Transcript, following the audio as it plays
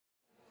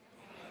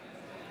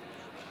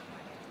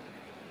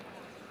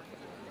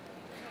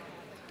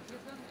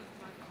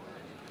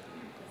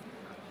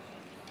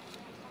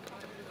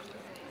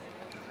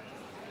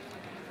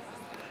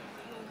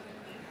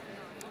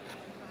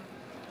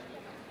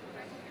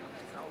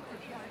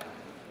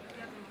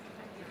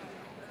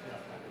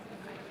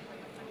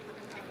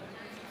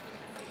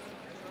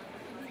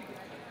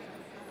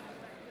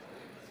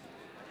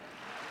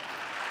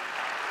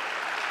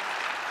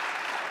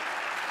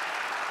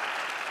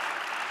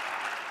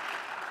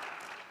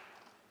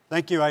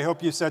Thank you. I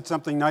hope you said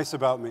something nice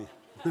about me.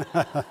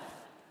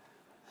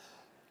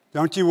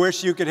 Don't you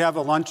wish you could have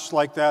a lunch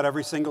like that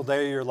every single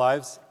day of your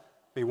lives?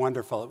 It'd be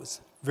wonderful. It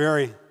was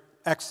very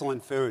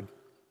excellent food.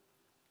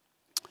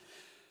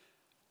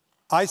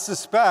 I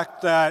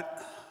suspect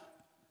that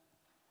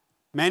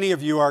many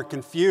of you are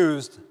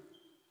confused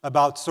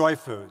about soy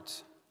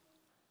foods.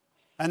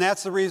 And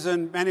that's the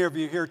reason many of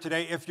you here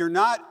today, if you're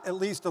not at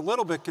least a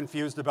little bit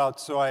confused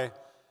about soy,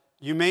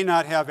 you may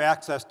not have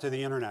access to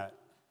the internet.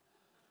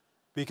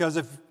 Because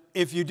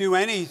if you do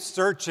any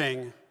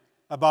searching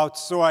about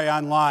soy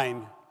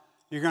online,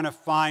 you're going to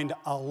find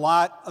a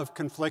lot of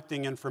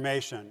conflicting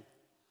information.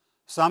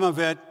 Some of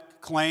it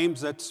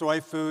claims that soy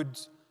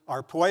foods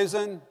are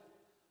poison.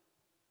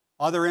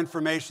 Other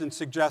information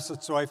suggests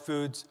that soy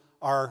foods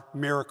are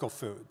miracle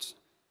foods.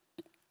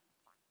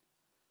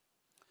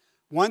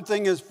 One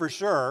thing is for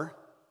sure,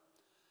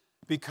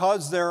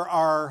 because there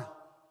are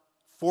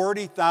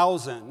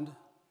 40,000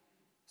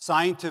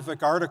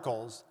 scientific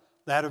articles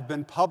that have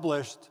been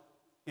published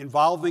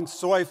involving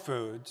soy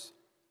foods,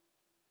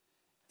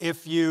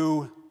 if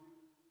you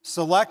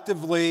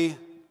selectively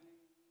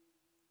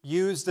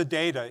use the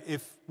data,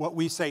 if what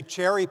we say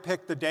cherry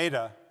pick the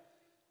data,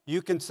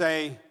 you can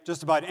say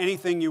just about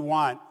anything you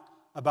want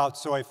about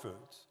soy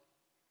foods.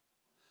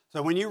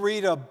 So when you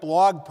read a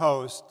blog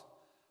post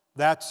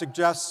that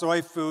suggests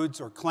soy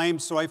foods or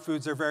claims soy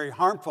foods are very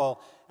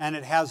harmful and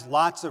it has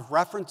lots of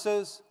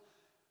references,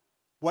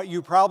 what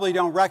you probably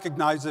don't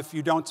recognize if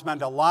you don't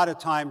spend a lot of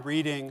time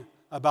reading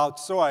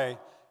about soy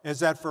is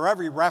that for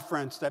every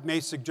reference that may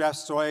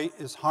suggest soy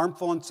is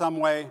harmful in some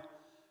way,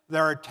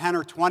 there are 10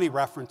 or 20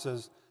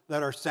 references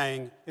that are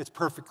saying it's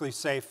perfectly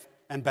safe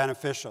and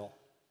beneficial.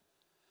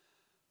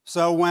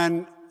 So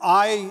when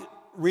I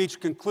reach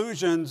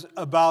conclusions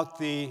about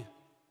the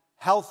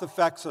health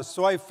effects of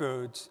soy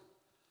foods,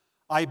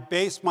 I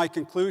base my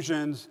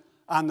conclusions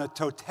on the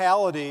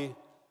totality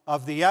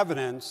of the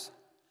evidence,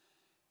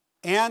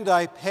 and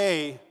I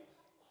pay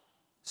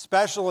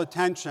special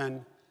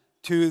attention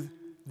to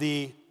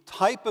the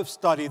type of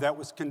study that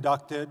was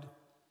conducted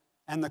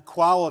and the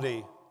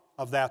quality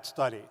of that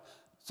study.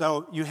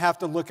 So you have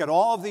to look at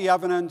all of the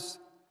evidence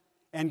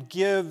and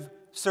give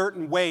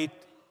certain weight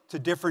to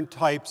different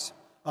types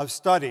of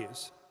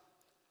studies.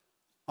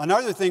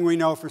 Another thing we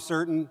know for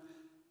certain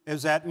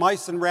is that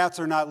mice and rats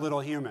are not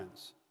little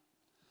humans.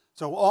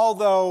 So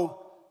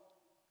although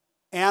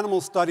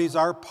animal studies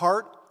are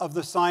part of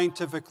the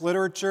scientific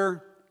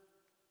literature,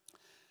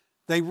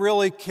 they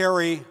really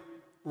carry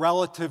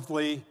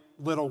relatively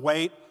little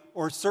weight,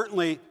 or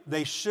certainly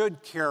they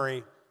should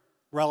carry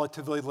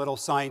relatively little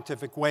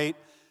scientific weight.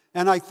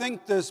 And I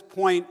think this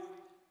point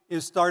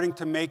is starting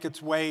to make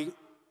its way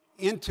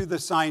into the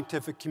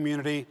scientific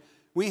community.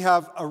 We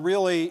have a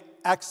really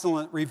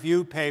excellent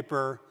review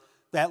paper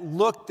that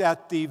looked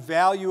at the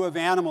value of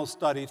animal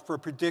studies for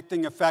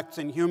predicting effects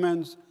in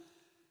humans,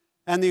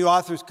 and the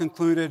authors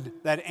concluded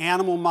that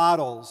animal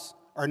models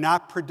are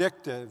not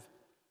predictive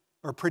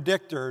or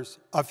predictors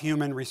of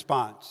human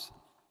response.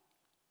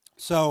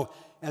 So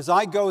as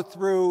I go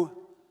through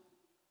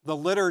the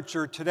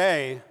literature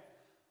today,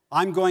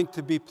 I'm going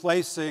to be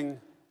placing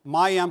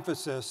my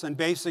emphasis and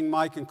basing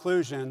my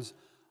conclusions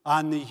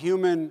on the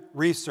human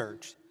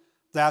research.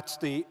 That's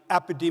the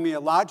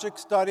epidemiologic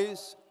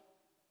studies,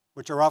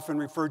 which are often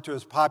referred to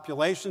as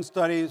population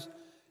studies,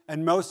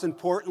 and most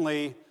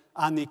importantly,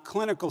 on the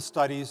clinical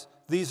studies.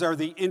 These are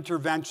the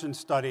intervention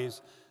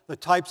studies, the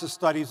types of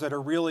studies that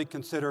are really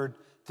considered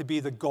to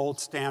be the gold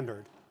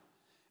standard.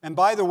 And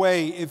by the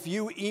way, if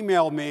you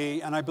email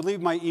me, and I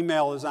believe my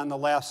email is on the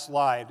last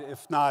slide,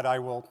 if not, I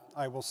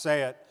will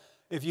say it.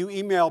 If you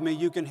email me,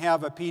 you can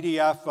have a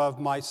PDF of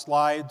my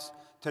slides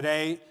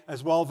today,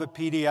 as well as a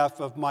PDF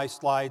of my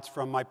slides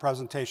from my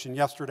presentation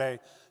yesterday,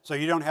 so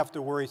you don't have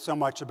to worry so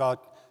much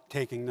about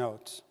taking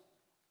notes.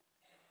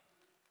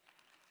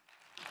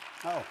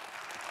 Oh.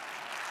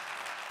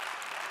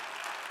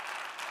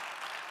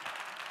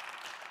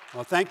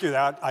 Well, thank you.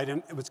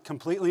 It was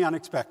completely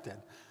unexpected.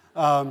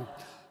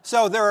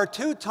 So there are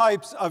two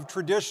types of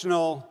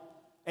traditional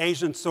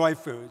Asian soy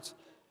foods.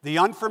 The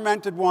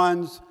unfermented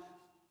ones,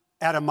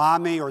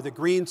 edamame or the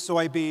green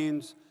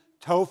soybeans.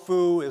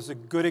 Tofu is a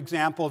good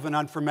example of an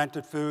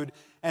unfermented food.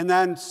 And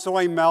then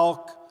soy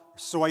milk,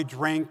 soy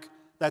drink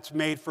that's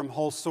made from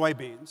whole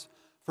soybeans.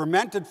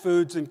 Fermented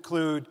foods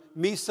include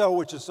miso,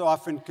 which is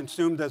often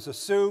consumed as a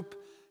soup,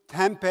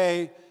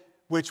 tempeh,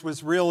 which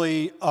was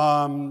really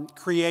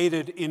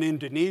created in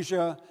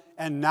Indonesia,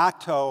 and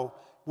natto,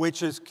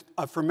 which is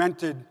a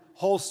fermented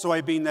whole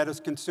soybean that is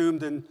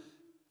consumed in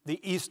the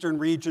eastern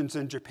regions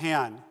in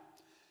Japan.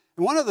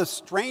 And one of the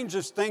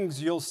strangest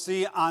things you'll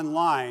see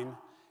online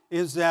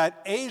is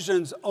that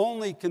Asians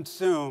only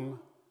consume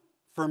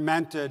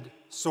fermented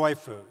soy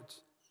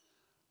foods.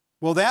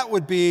 Well, that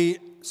would be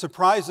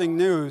surprising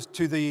news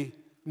to the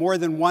more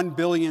than 1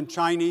 billion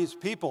Chinese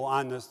people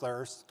on this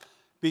earth,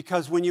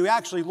 because when you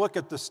actually look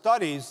at the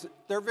studies,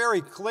 they're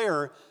very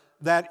clear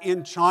that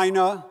in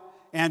China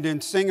and in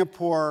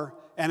Singapore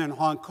and in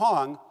Hong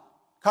Kong,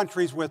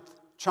 countries with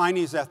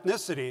Chinese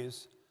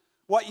ethnicities,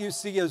 what you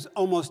see is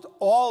almost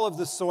all of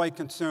the soy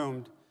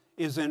consumed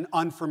is in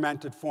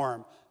unfermented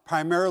form,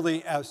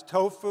 primarily as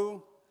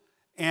tofu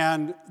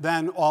and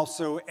then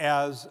also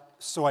as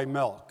soy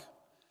milk.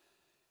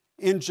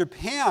 In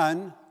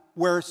Japan,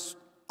 where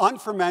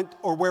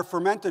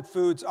fermented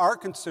foods are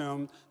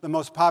consumed, the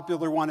most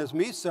popular one is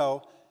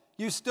miso,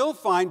 you still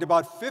find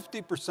about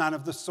 50%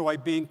 of the soy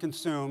being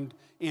consumed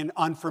in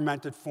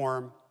unfermented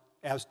form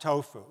as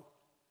tofu.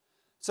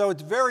 So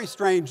it's very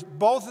strange.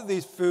 Both of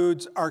these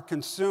foods are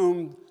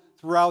consumed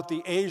throughout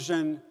the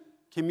Asian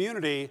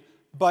community,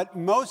 but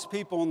most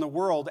people in the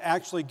world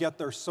actually get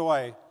their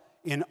soy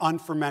in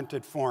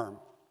unfermented form.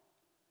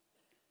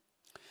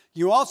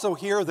 You also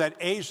hear that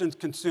Asians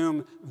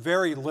consume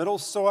very little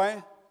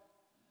soy.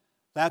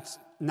 That's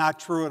not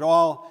true at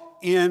all.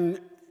 In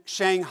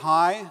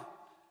Shanghai,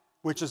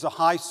 which is a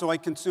high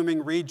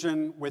soy-consuming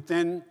region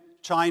within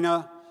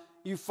China,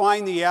 you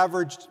find the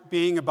average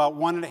being about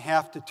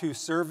 1.5 to 2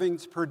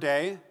 servings per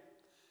day.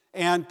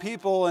 And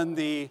people in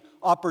the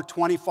upper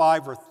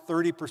 25 or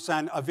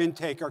 30% of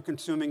intake are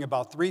consuming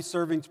about 3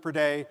 servings per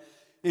day.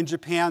 In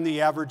Japan,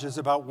 the average is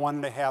about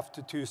 1.5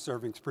 to 2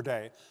 servings per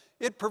day.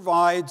 It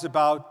provides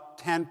about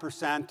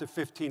 10% to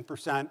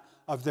 15%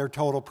 of their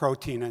total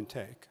protein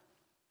intake.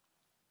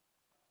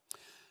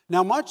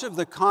 Now, much of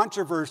the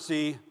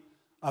controversy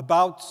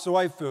about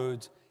soy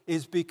foods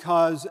is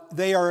because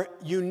they are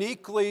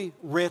uniquely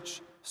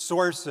rich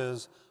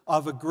sources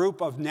of a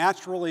group of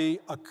naturally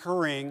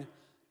occurring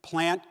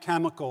plant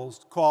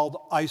chemicals called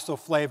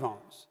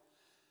isoflavones.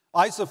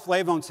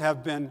 Isoflavones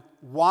have been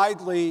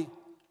widely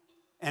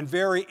and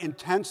very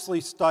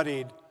intensely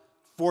studied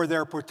for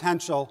their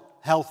potential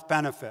health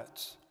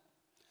benefits.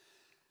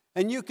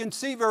 And you can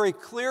see very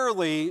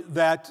clearly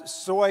that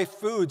soy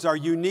foods are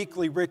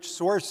uniquely rich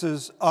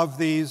sources of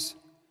these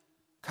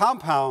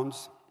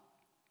compounds.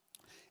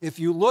 If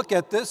you look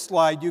at this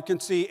slide, you can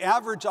see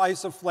average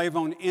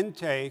isoflavone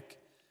intake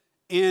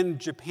in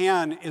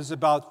Japan is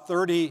about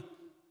 30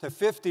 to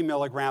 50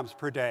 milligrams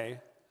per day,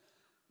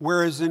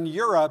 whereas in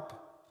Europe,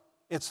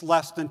 it's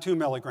less than 2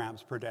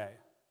 milligrams per day.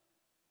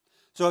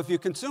 So if you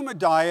consume a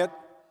diet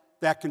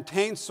that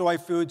contains soy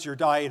foods, your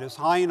diet is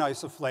high in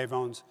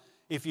isoflavones.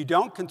 If you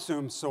don't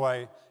consume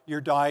soy,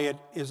 your diet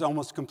is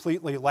almost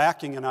completely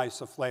lacking in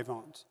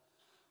isoflavones.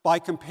 By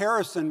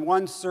comparison,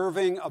 one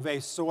serving of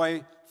a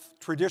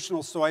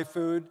traditional soy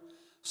food,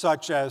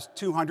 such as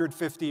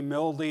 250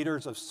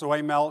 milliliters of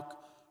soy milk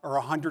or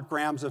 100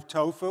 grams of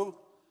tofu,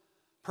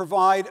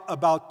 provide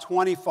about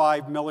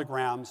 25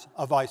 milligrams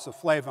of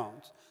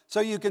isoflavones. So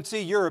you can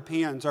see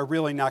Europeans are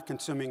really not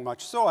consuming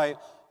much soy,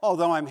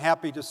 although I'm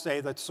happy to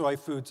say that soy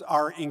foods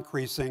are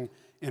increasing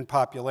in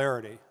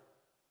popularity.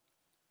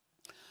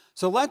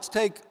 So let's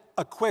take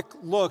a quick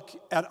look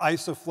at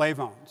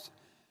isoflavones.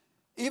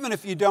 Even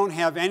if you don't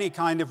have any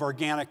kind of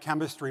organic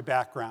chemistry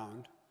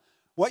background,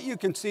 what you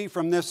can see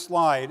from this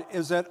slide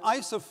is that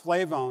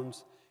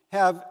isoflavones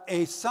have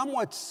a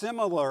somewhat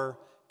similar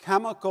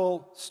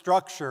chemical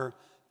structure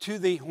to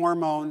the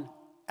hormone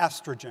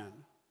estrogen.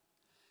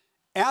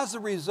 As a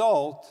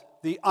result,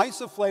 the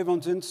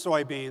isoflavones in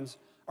soybeans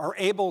are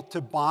able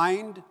to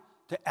bind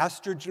to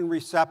estrogen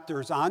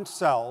receptors on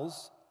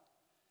cells,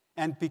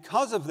 and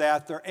because of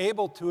that, they're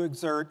able to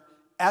exert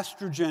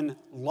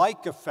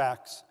estrogen-like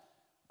effects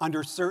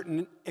under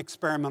certain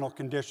experimental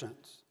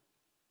conditions.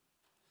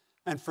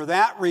 And for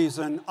that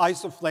reason,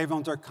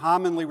 isoflavones are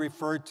commonly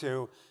referred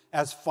to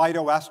as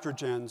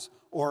phytoestrogens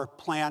or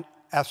plant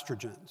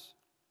estrogens.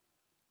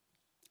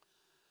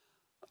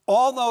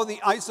 Although the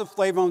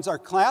isoflavones are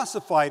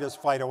classified as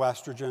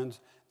phytoestrogens,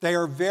 they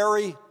are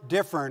very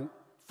different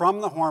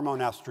from the hormone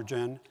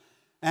estrogen,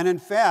 and in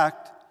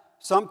fact,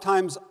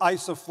 sometimes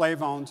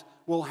isoflavones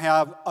will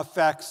have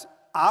effects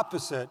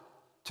opposite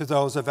to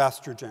those of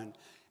estrogen.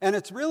 And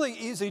it's really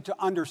easy to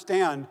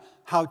understand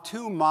how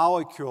two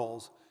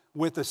molecules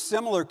with a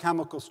similar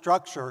chemical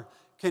structure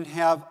can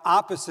have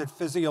opposite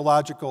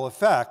physiological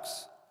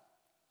effects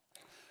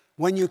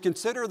when you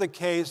consider the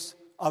case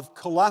of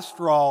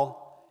cholesterol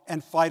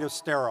and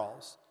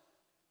phytosterols.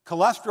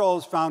 Cholesterol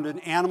is found in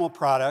animal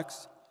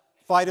products.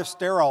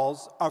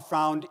 Phytosterols are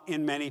found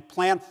in many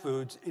plant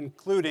foods,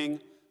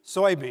 including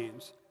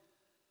soybeans.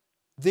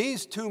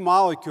 These two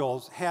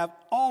molecules have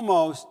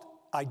almost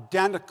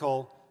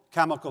identical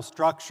chemical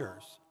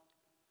structures.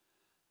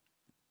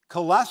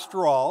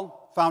 Cholesterol,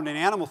 found in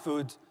animal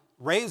foods,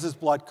 raises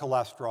blood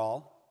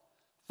cholesterol.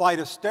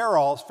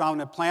 Phytosterols,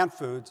 found in plant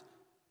foods,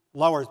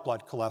 lowers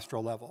blood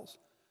cholesterol levels.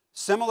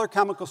 Similar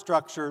chemical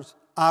structures,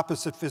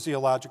 opposite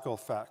physiological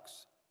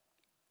effects.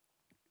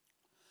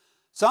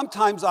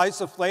 Sometimes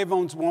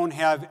isoflavones won't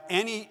have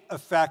any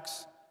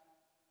effects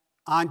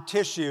on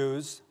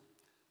tissues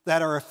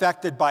that are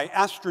affected by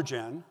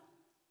estrogen,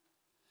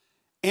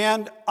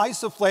 and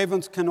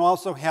isoflavones can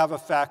also have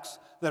effects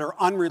that are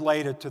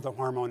unrelated to the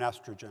hormone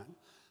estrogen.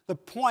 The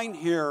point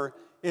here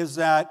is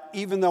that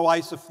even though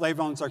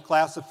isoflavones are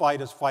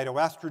classified as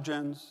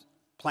phytoestrogens,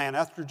 plant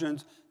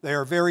estrogens, they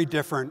are very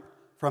different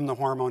from the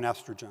hormone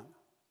estrogen.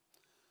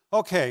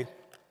 Okay,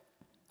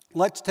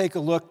 let's take a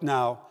look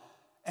now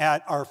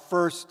at our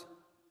first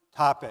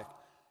topic.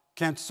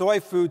 Can soy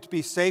foods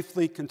be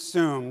safely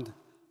consumed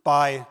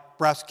by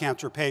breast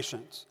cancer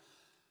patients?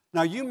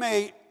 Now, you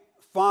may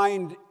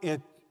find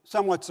it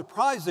somewhat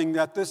surprising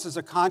that this is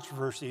a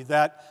controversy,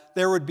 that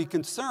there would be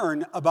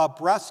concern about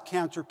breast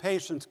cancer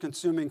patients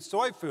consuming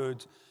soy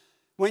foods,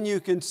 when you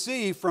can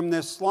see from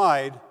this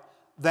slide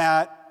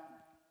that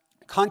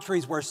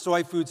countries where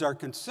soy foods are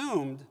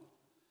consumed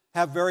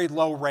have very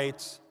low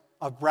rates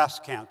of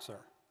breast cancer.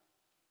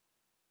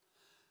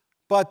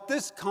 But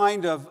this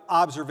kind of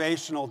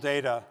observational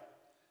data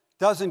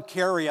doesn't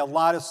carry a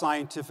lot of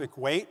scientific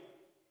weight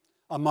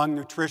among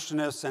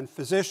nutritionists and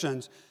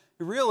physicians.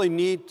 You really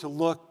need to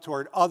look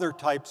toward other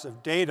types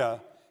of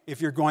data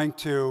if you're going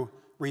to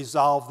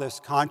resolve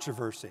this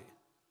controversy.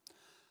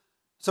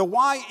 So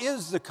why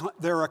is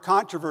there a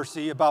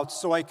controversy about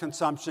soy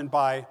consumption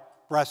by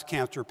breast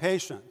cancer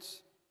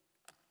patients?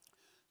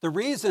 The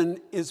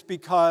reason is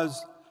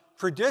because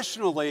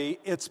traditionally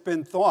it's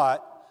been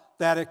thought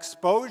that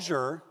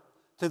exposure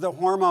to the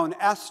hormone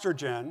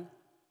estrogen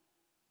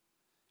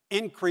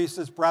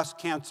increases breast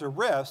cancer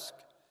risk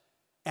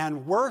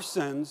and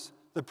worsens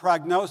the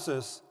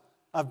prognosis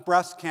of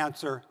breast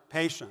cancer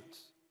patients.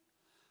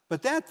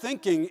 But that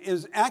thinking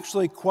is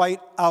actually quite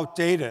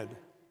outdated.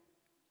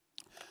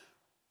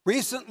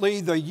 Recently,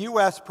 the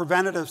U.S.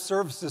 Preventative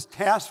Services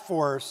Task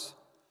Force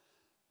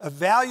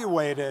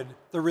evaluated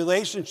the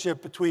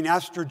relationship between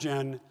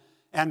estrogen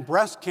and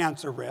breast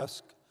cancer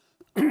risk,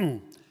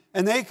 and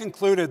they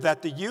concluded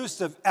that the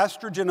use of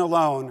estrogen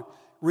alone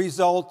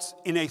results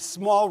in a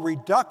small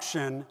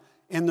reduction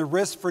in the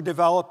risk for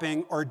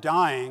developing or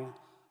dying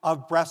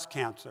of breast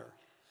cancer.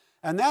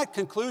 And that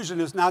conclusion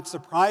is not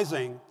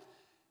surprising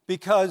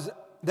because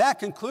that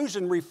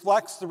conclusion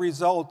reflects the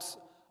results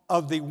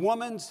of the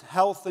Women's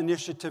Health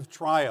Initiative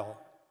trial.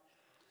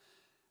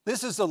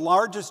 This is the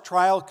largest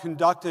trial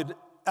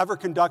ever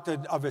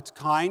conducted of its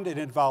kind. It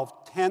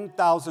involved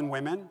 10,000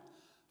 women.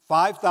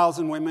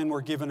 5,000 women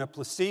were given a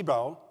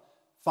placebo.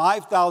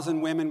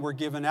 5,000 women were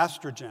given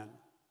estrogen.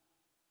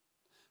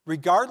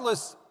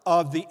 Regardless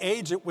of the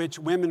age at which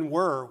women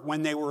were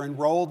when they were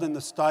enrolled in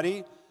the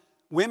study,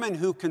 women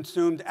who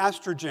consumed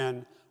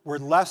estrogen were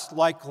less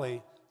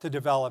likely to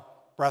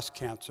develop breast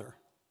cancer.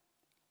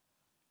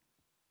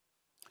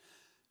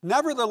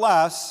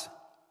 Nevertheless,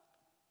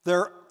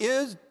 there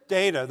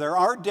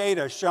are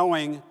data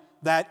showing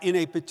that in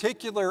a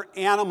particular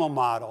animal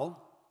model,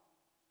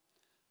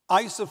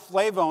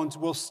 isoflavones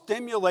will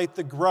stimulate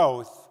the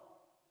growth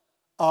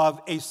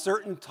of a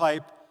certain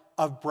type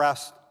of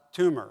breast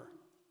tumor.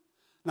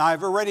 Now,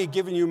 I've already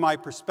given you my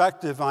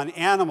perspective on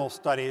animal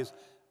studies.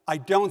 I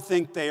don't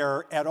think they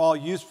are at all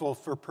useful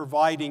for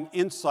providing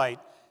insight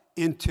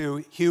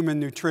into human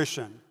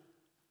nutrition.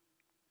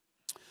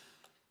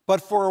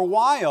 But for a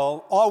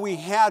while, all we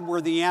had were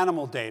the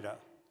animal data.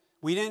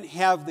 We didn't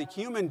have the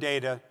human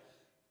data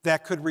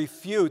that could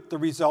refute the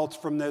results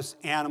from this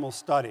animal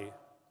study.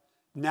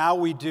 Now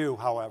we do,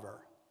 however.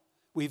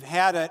 We've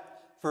had it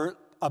for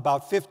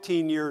about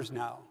 15 years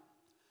now.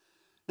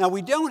 Now,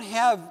 we don't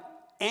have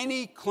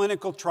any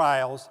clinical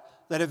trials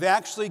that have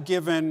actually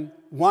given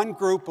one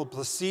group a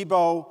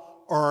placebo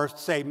or,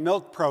 say,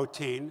 milk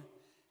protein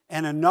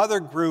and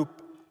another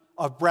group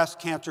of breast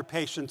cancer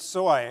patients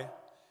soy,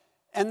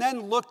 and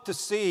then look to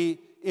see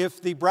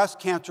if the breast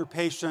cancer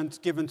patients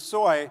given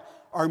soy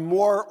are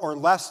more or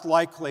less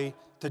likely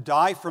to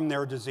die from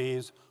their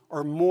disease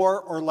or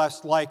more or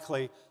less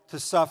likely to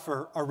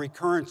suffer a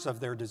recurrence of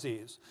their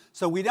disease.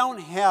 So we don't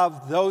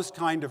have those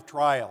kind of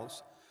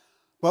trials.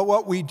 But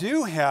what we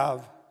do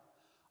have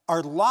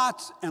are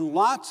lots and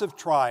lots of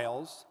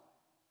trials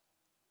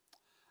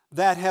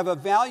that have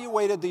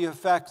evaluated the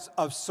effects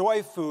of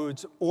soy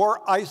foods or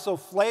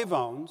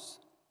isoflavones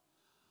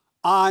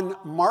on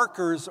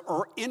markers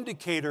or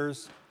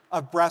indicators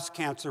of breast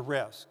cancer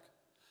risk.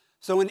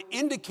 So an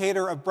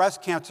indicator of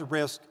breast cancer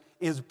risk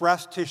is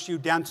breast tissue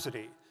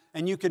density.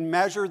 And you can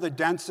measure the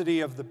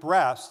density of the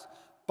breast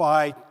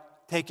by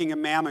taking a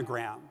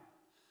mammogram.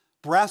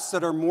 Breasts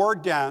that are more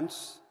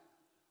dense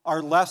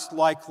are less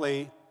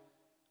likely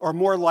or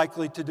more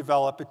likely to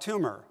develop a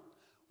tumor.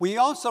 We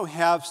also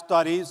have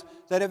studies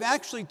that have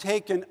actually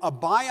taken a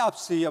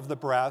biopsy of the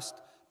breast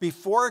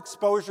before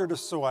exposure to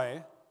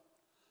soy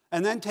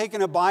and then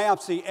taken a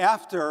biopsy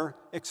after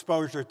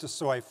exposure to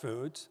soy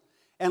foods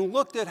and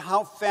looked at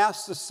how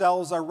fast the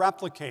cells are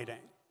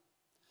replicating.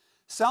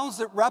 Cells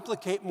that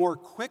replicate more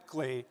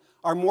quickly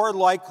are more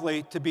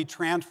likely to be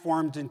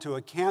transformed into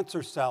a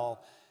cancer cell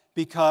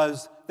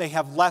because they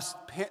have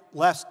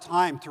less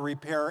time to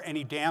repair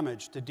any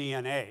damage to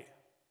DNA.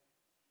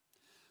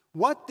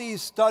 What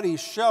these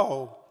studies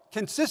show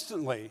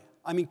consistently,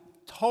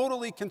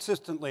 totally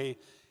consistently,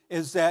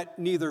 is that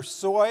neither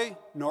soy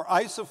nor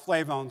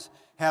isoflavones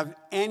have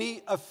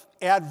any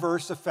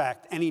adverse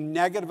effect, any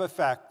negative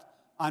effect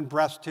on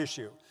breast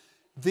tissue.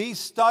 These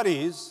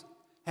studies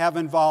have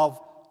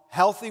involved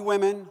healthy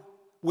women,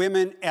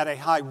 women at a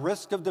high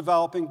risk of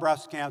developing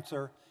breast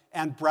cancer,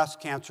 and breast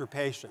cancer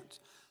patients.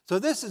 So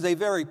this is a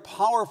very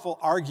powerful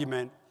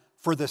argument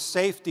for the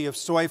safety of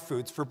soy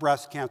foods for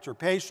breast cancer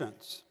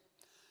patients.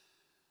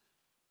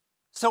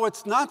 So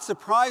it's not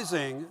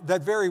surprising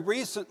that very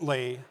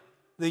recently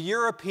the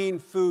European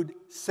Food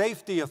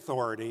Safety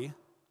Authority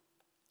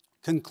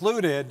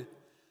concluded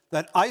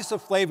that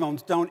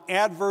isoflavones don't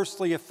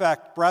adversely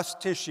affect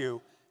breast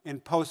tissue in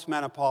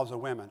postmenopausal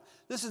women.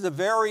 This is a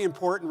very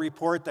important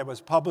report that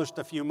was published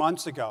a few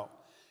months ago.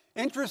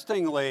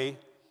 Interestingly,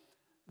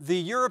 the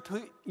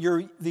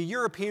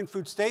European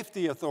Food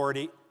Safety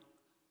Authority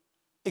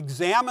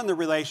examined the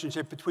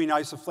relationship between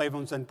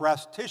isoflavones and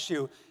breast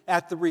tissue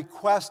at the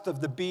request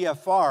of the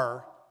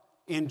BFR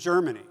in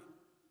Germany.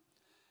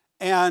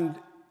 And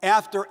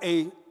after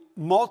a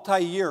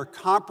multi-year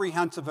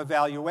comprehensive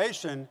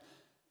evaluation,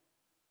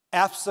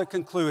 EFSA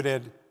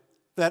concluded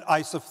that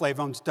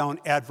isoflavones don't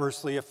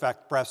adversely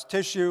affect breast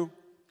tissue.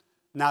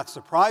 Not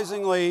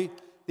surprisingly,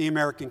 the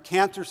American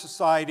Cancer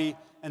Society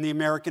and the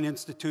American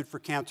Institute for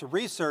Cancer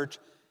Research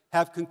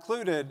have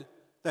concluded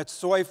that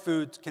soy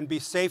foods can be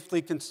safely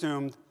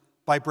consumed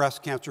by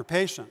breast cancer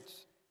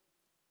patients.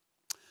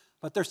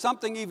 But there's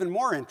something even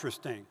more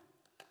interesting.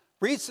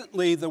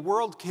 Recently, the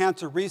World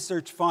Cancer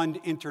Research Fund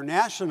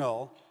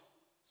International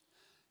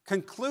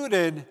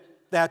concluded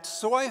that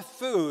soy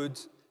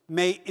foods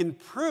may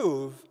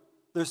improve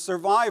the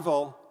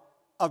survival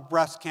of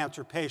breast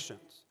cancer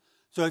patients.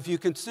 So if you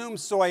consume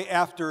soy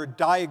after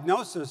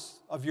diagnosis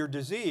of your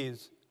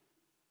disease,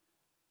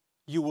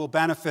 you will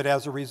benefit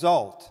as a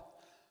result.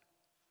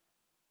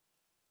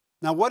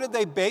 Now, what did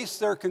they base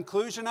their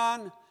conclusion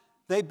on?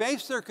 They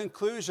based their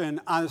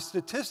conclusion on a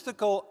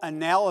statistical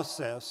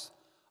analysis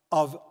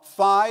of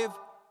 5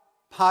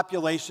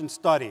 population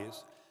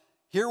studies.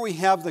 Here we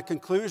have the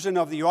conclusion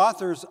of the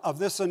authors of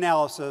this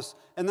analysis,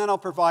 and then I'll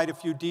provide a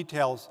few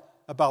details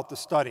about the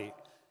study.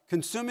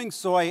 Consuming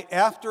soy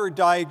after a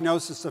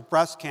diagnosis of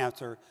breast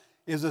cancer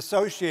is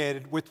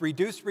associated with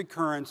reduced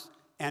recurrence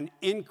and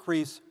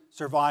increased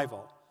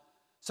survival.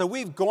 So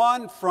we've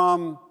gone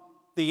from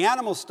the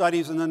animal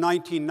studies in the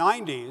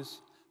 1990s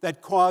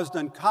that caused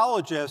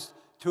oncologists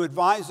to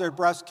advise their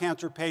breast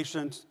cancer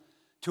patients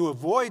to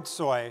avoid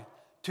soy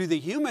to the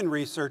human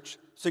research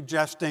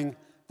suggesting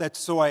that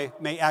soy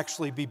may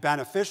actually be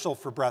beneficial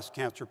for breast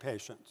cancer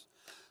patients.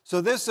 So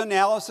this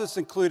analysis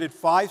included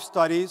 5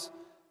 studies,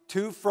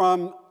 2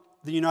 from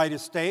the United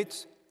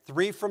States,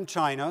 3 from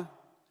China.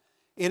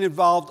 It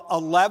involved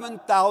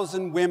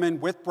 11,000 women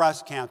with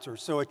breast cancer,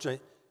 so it's a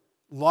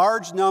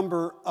large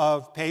number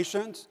of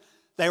patients.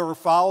 They were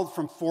followed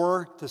from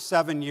 4 to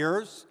 7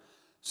 years.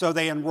 So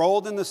they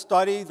enrolled in the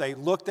study, they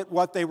looked at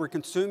what they were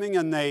consuming,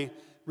 and they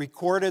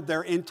recorded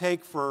their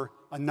intake for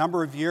a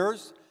number of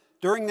years.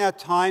 During that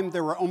time,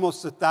 there were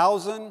almost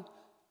 1,000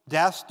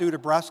 deaths due to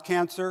breast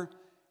cancer,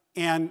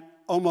 and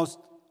almost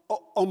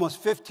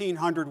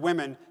 1,500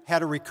 women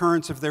had a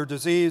recurrence of their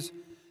disease.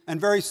 And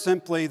very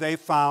simply, they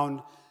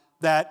found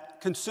that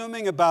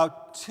consuming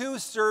about 2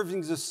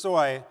 servings of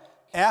soy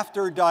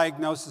after a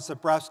diagnosis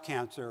of breast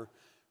cancer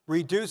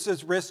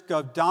reduces risk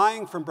of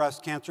dying from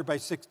breast cancer by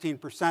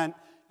 16%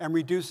 and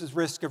reduces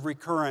risk of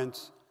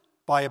recurrence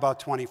by about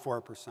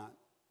 24%.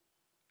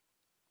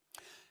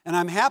 And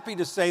I'm happy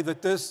to say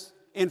that this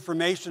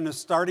information is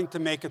starting to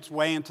make its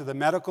way into the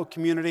medical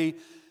community.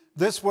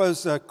 This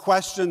was a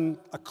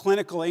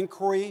clinical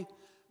inquiry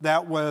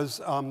that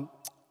was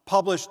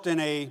published in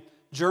a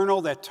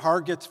journal that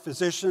targets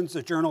physicians,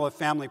 the Journal of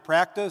Family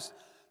Practice.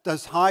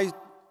 Does high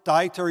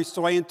dietary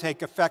soy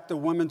intake affect a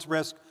woman's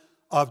risk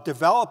of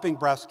developing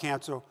breast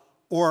cancer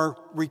or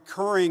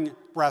recurring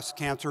breast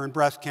cancer in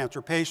breast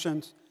cancer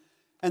patients?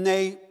 And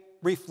they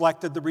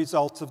reflected the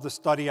results of the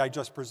study I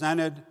just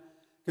presented.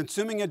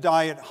 Consuming a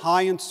diet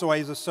high in soy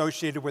is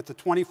associated with a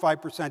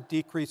 25%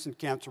 decrease in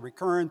cancer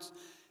recurrence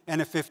and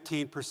a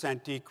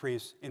 15%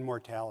 decrease in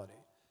mortality.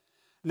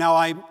 Now,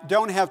 I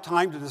don't have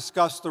time to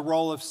discuss the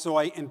role of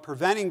soy in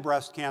preventing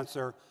breast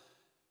cancer,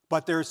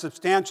 but there is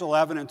substantial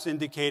evidence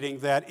indicating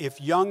that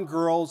if young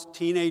girls,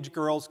 teenage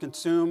girls,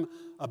 consume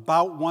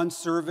about 1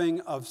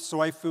 serving of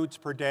soy foods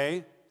per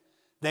day,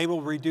 they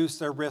will reduce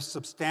their risk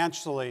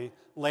substantially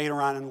later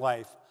on in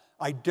life.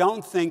 I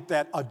don't think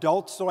that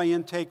adult soy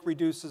intake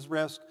reduces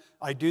risk.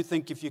 I do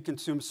think if you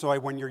consume soy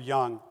when you're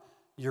young,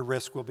 your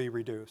risk will be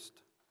reduced.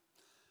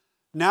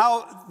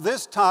 Now,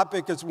 this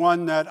topic is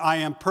one that I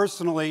am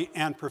personally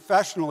and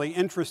professionally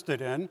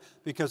interested in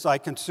because I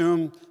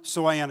consume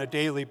soy on a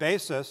daily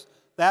basis.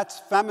 That's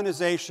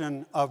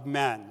feminization of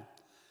men.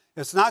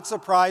 It's not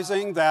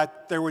surprising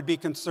that there would be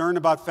concern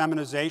about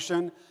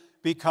feminization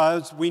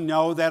because we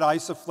know that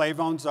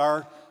isoflavones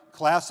are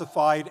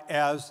classified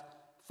as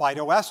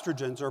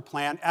phytoestrogens or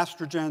plant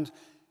estrogens.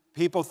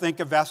 People think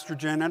of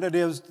estrogen, and it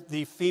is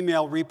the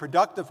female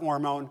reproductive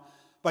hormone,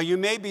 but you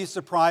may be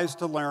surprised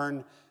to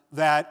learn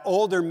that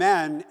older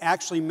men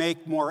actually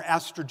make more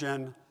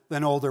estrogen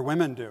than older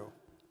women do.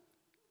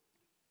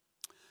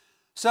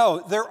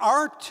 So there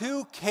are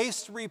 2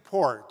 case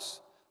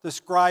reports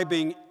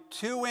describing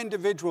 2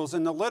 individuals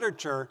in the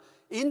literature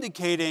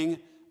indicating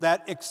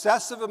that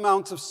excessive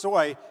amounts of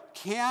soy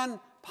can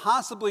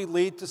possibly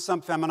lead to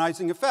some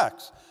feminizing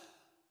effects.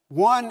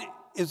 One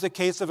is the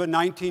case of a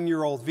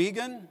 19-year-old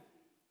vegan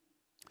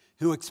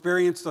who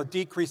experienced a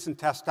decrease in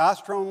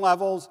testosterone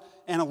levels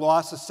and a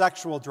loss of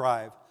sexual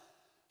drive.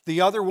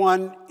 The other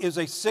one is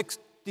a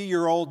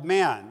 60-year-old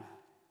man.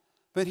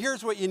 But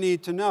here's what you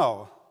need to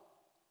know.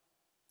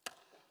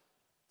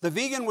 The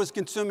vegan was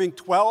consuming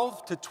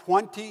 12 to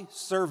 20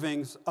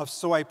 servings of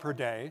soy per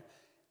day,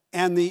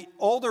 and the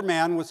older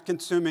man was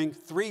consuming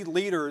 3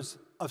 liters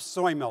of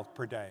soy milk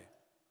per day.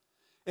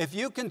 If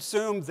you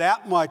consume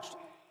that much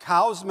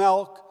cow's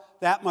milk,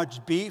 that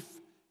much beef,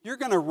 you're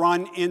going to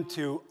run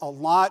into a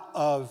lot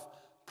of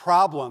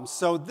problems.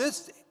 So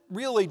this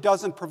really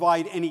doesn't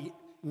provide any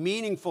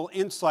meaningful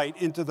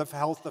insight into the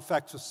health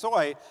effects of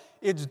soy.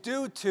 It's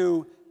due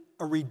to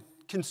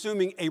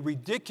consuming a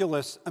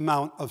ridiculous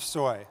amount of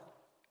soy.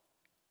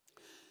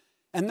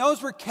 And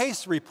those were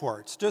case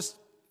reports. Just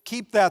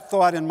keep that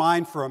thought in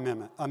mind for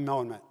a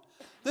moment.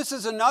 This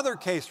is another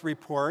case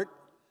report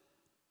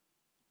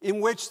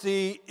in which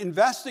the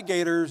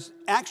investigators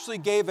actually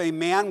gave a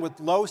man with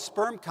low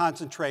sperm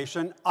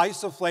concentration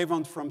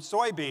isoflavones from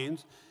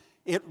soybeans.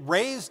 It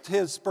raised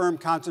his sperm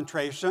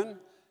concentration.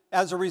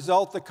 As a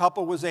result, the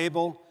couple was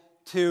able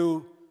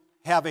to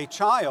have a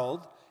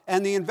child.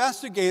 And the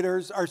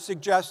investigators are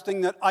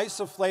suggesting that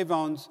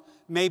isoflavones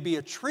may be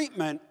a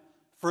treatment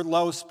for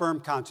low sperm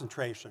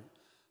concentration.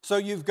 So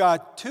you've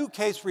got 2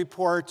 case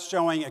reports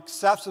showing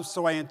excessive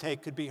soy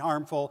intake could be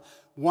harmful,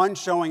 one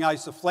showing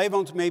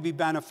isoflavones may be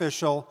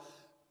beneficial,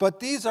 but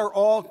these are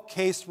all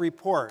case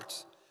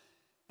reports.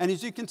 And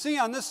as you can see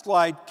on this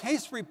slide,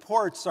 case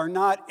reports are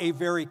not a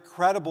very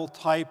credible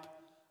type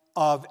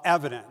of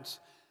evidence.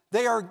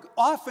 They are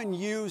often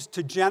used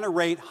to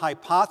generate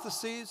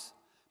hypotheses,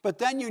 but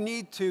then you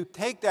need to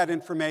take that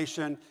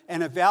information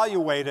and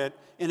evaluate it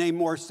in a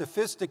more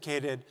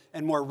sophisticated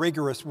and more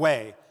rigorous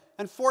way.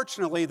 And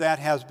fortunately, that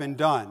has been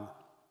done.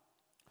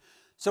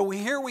 So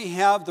here we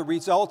have the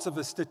results of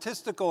a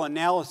statistical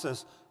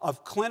analysis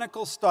of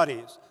clinical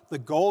studies, the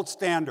gold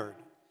standard,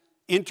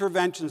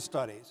 intervention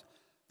studies.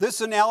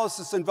 This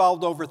analysis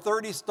involved over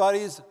 30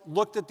 studies,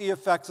 looked at the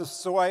effects of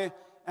soy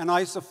and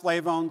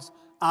isoflavones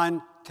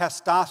on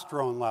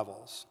testosterone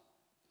levels.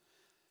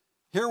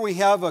 Here we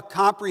have a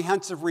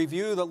comprehensive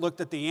review that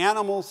looked at the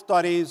animal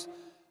studies,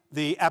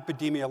 the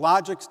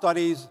epidemiologic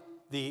studies,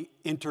 the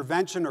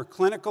intervention or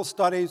clinical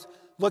studies,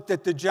 looked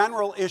at the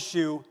general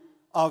issue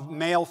of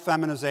male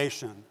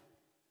feminization.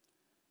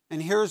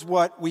 And here's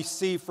what we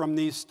see from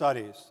these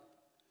studies.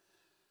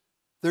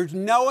 There's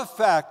no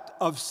effect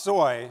of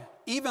soy,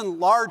 even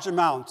large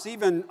amounts,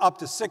 even up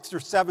to 6 or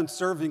 7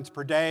 servings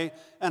per day,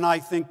 and I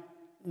think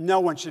no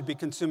one should be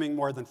consuming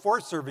more than 4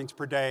 servings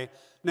per day,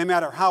 no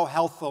matter how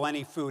healthful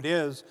any food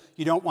is.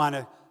 You don't want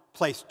to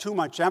place too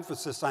much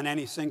emphasis on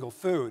any single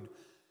food.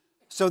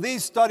 So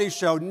these studies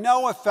showed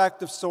no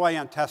effect of soy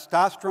on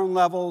testosterone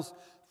levels.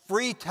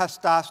 Free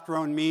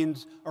testosterone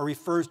means or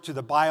refers to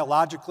the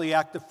biologically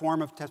active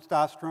form of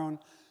testosterone.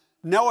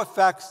 No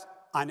effects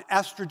on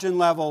estrogen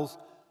levels,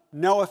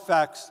 no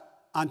effects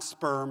on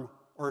sperm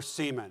or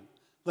semen.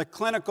 The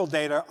clinical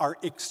data are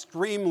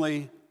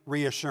extremely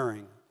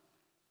reassuring.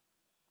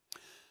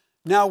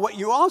 Now, what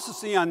you also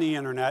see on the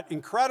internet,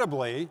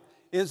 incredibly,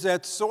 is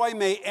that soy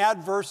may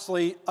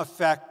adversely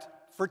affect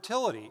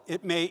fertility.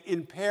 It may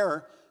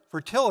impair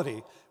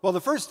fertility. Well,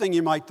 the first thing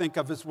you might think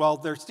of is, well,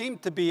 there seem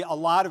to be a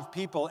lot of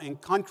people in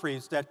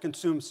countries that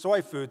consume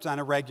soy foods on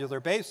a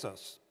regular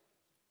basis.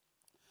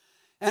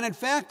 And in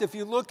fact, if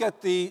you look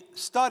at the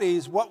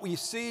studies, what we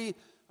see,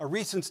 a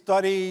recent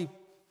study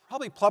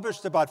probably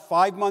published about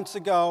 5 months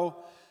ago,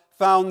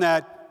 found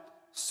that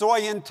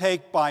soy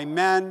intake by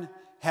men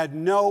had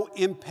no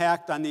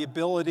impact on the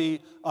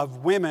ability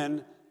of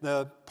women,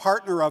 the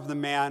partner of the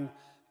man,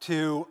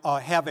 to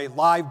have a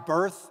live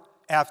birth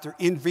after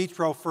in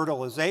vitro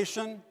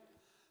fertilization.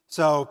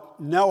 So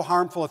no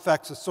harmful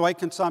effects of soy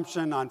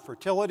consumption on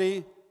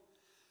fertility.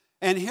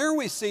 And here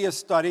we see a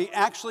study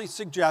actually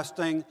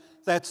suggesting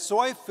that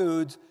soy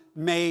foods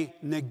may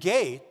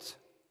negate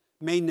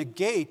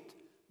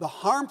the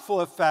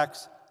harmful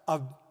effects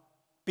of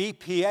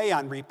BPA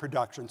on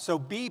reproduction. So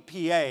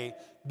BPA,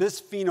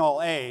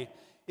 bisphenol A,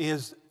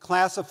 is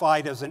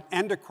classified as an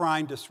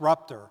endocrine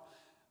disruptor,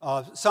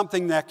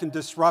 something that can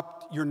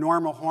disrupt your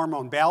normal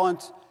hormone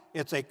balance.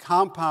 It's a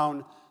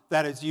compound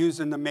that is used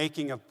in the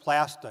making of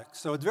plastics.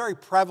 So it's very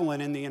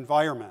prevalent in the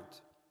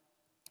environment.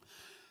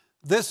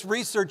 This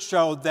research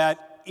showed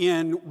that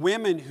in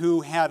women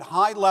who had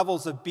high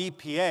levels of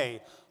BPA,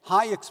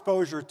 high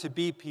exposure to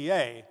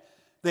BPA,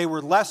 they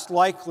were less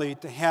likely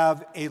to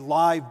have a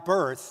live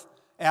birth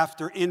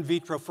after in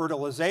vitro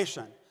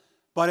fertilization.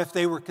 But if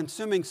they were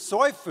consuming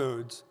soy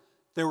foods,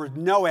 there was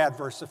no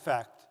adverse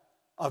effect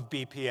of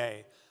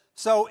BPA.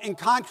 So in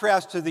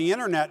contrast to the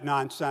internet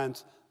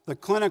nonsense, the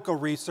clinical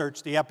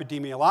research, the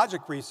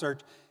epidemiologic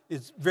research,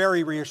 is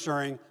very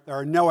reassuring. There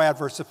are no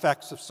adverse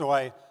effects of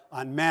soy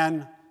on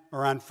men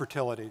or on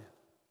fertility.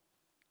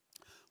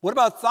 What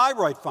about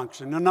thyroid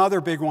function? Another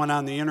big one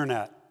on the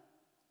internet.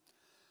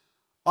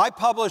 I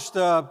published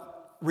a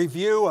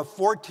review of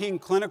 14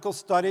 clinical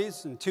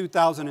studies in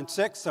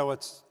 2006, so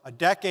it's a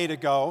decade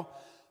ago.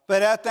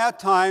 But at that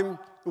time,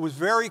 it was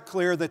very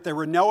clear that there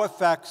were no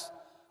effects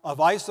of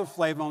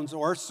isoflavones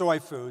or soy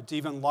foods,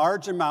 even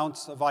large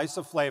amounts of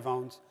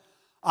isoflavones,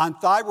 on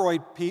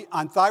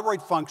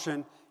thyroid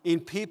function in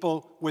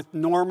people with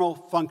normal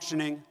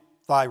functioning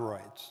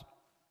thyroids.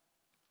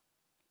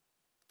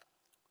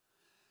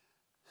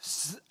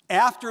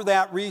 After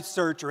that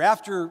research, or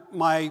after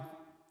my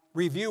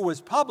review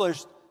was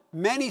published,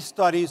 many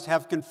studies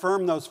have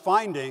confirmed those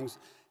findings,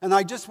 and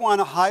I just want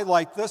to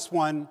highlight this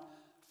one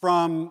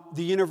from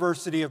the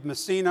University of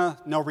Messina.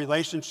 No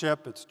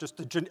relationship, it's just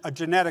a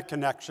genetic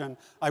connection.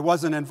 I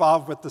wasn't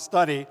involved with the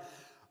study,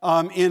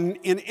 in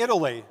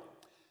Italy.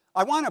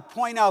 I want to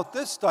point out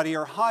this study,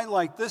 or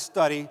highlight this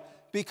study,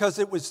 because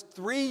it was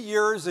 3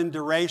 years in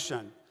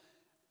duration.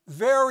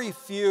 Very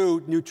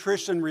few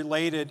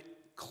nutrition-related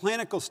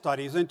clinical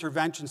studies,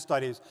 intervention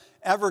studies,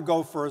 ever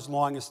go for as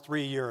long as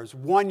 3 years.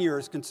 1 year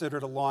is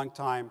considered a long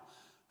time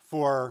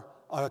for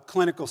a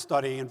clinical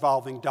study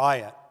involving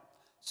diet.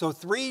 So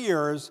 3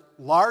 years,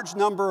 large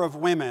number of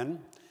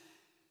women,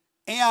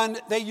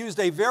 and they used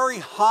a very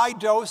high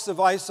dose of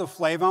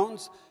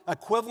isoflavones,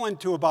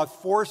 equivalent to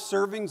about 4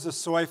 servings of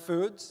soy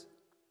foods,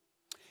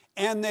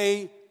 and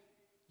they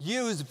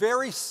used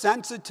very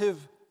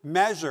sensitive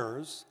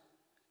measures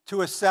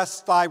to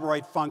assess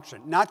thyroid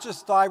function, not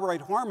just thyroid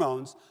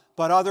hormones,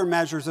 but other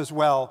measures as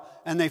well,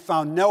 and they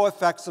found no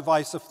effects of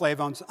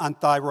isoflavones on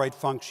thyroid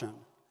function.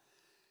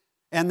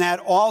 And that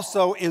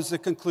also is the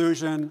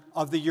conclusion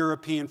of the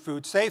European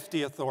Food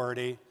Safety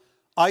Authority.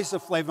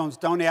 Isoflavones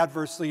don't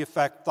adversely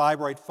affect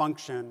thyroid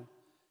function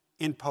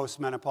in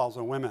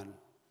postmenopausal women.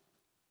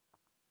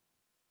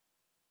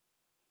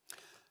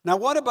 Now,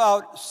 what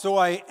about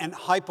soy and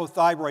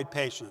hypothyroid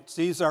patients?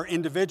 These are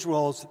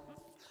individuals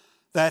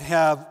that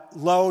have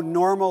low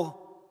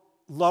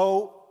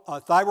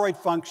thyroid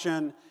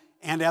function,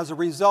 and as a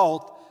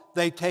result,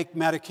 they take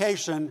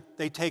medication,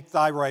 they take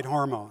thyroid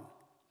hormone.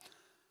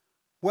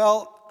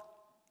 Well,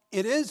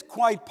 it is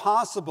quite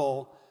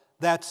possible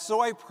that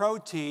soy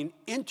protein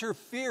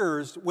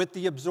interferes with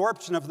the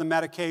absorption of the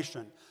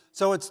medication.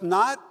 So it's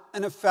not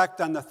an effect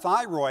on the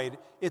thyroid,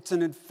 it's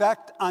an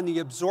effect on the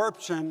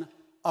absorption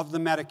of the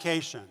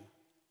medication.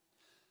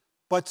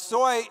 But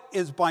soy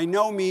is by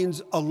no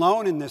means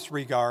alone in this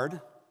regard.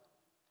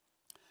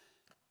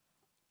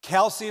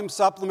 Calcium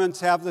supplements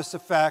have this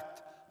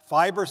effect,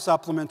 fiber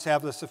supplements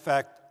have this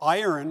effect,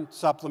 iron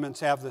supplements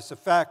have this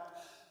effect.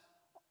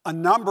 A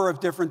number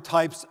of different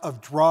types of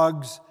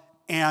drugs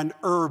and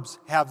herbs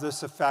have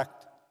this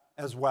effect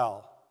as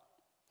well.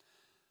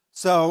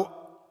 So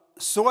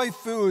soy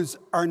foods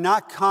are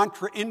not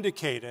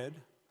contraindicated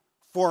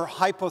for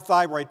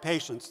hypothyroid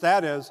patients.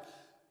 That is,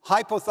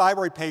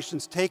 hypothyroid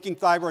patients taking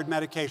thyroid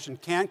medication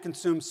can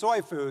consume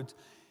soy foods.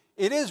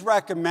 It is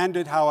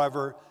recommended,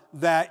 however,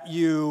 that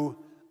you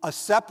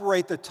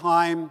separate the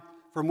time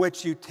from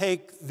which you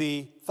take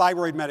the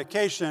thyroid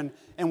medication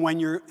and when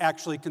you're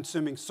actually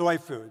consuming soy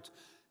foods.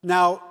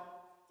 Now,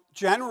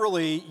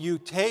 generally, you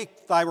take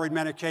thyroid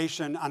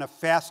medication on a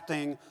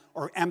fasting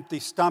or empty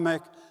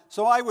stomach,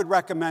 so I would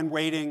recommend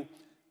waiting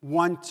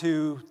 1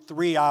 to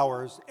 3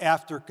 hours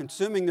after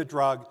consuming the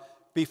drug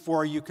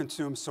before you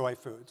consume soy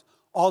foods.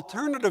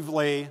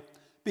 Alternatively,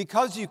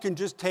 because you can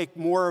just take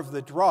more of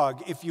the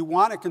drug, if you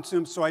want to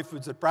consume soy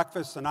foods at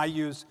breakfast, and I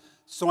use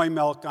soy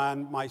milk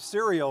on my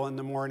cereal in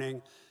the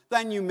morning,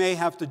 then you may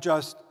have to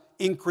just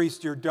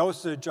increase your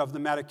dosage of the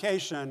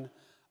medication,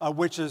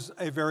 which is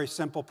a very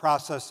simple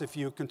process if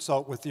you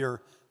consult with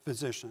your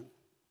physician.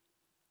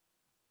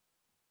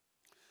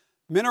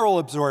 Mineral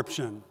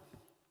absorption.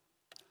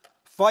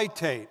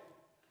 Phytate.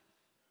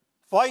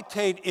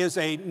 Phytate is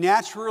a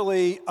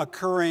naturally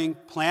occurring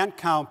plant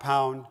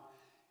compound.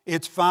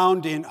 It's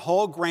found in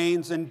whole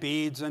grains and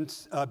beans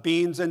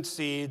and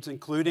seeds,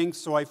 including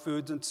soy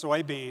foods and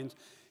soybeans.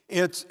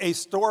 It's a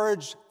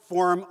storage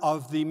form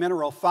of the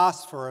mineral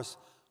phosphorus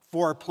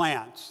for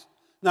plants.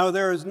 Now,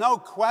 there is no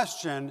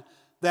question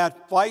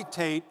that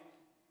phytate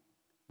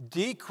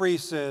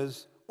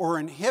decreases or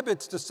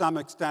inhibits to some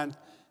extent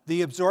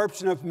the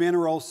absorption of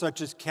minerals such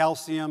as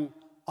calcium,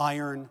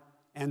 iron,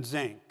 and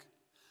zinc.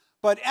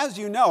 But as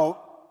you know,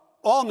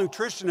 all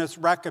nutritionists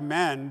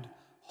recommend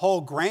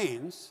whole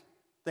grains.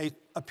 They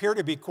appear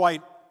to be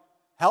quite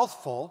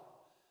healthful,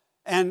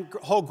 and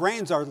whole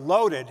grains are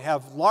loaded,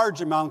 have large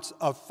amounts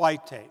of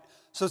phytate.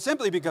 So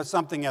simply because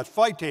something has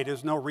phytate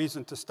is no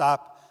reason to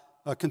stop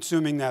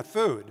consuming that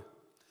food.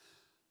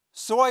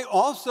 Soy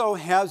also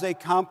has a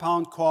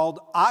compound called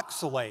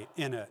oxalate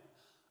in it.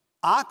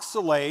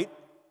 Oxalate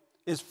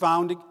is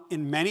found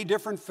in many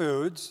different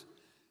foods.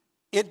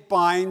 It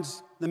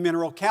binds the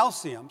mineral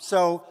calcium.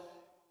 So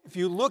if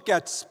you look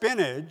at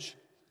spinach,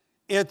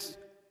 It's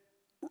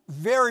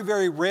very,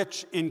 very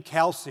rich in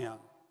calcium.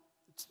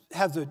 It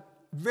has a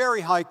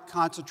very high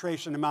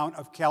concentration amount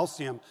of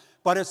calcium,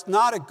 but it's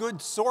not a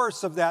good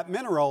source of that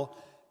mineral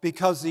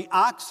because the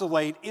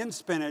oxalate in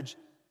spinach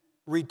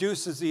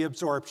reduces the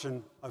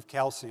absorption of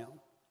calcium.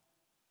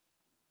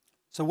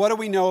 So what do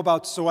we know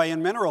about soy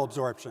and mineral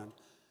absorption?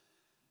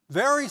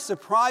 Very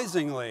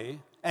surprisingly,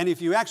 and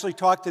if you actually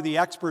talk to the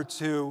experts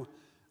who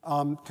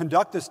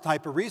conduct this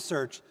type of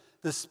research,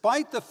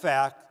 despite the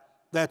fact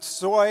that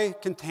soy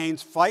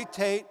contains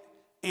phytate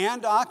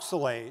and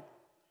oxalate,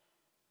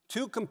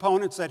 two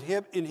components that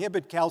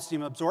inhibit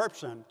calcium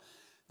absorption,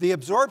 the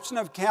absorption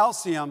of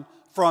calcium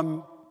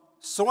from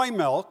soy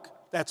milk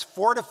that's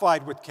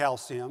fortified with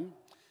calcium,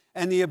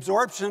 and the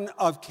absorption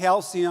of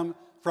calcium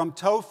from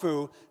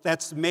tofu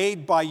that's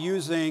made by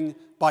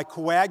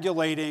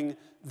coagulating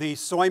the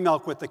soy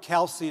milk with the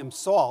calcium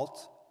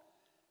salt,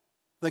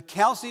 the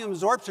calcium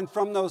absorption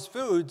from those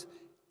foods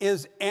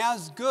is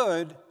as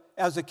good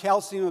as the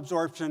calcium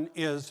absorption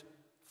is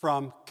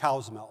from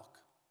cow's milk.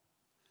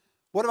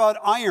 What about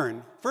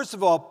iron? First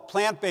of all,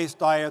 plant-based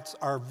diets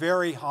are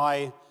very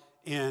high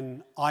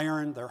in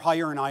iron. They're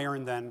higher in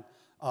iron than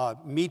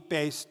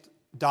meat-based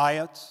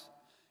diets.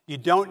 You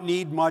don't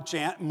need much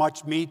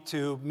meat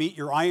to meet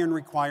your iron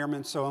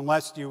requirements, so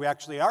unless you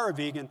actually are a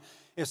vegan,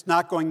 it's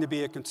not going to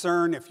be a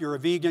concern. If you're a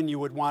vegan, you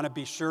would want to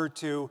be sure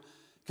to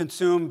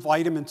consume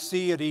vitamin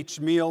C at each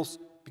meal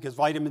because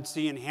vitamin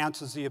C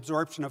enhances the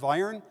absorption of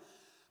iron.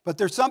 But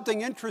there's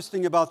something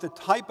interesting about the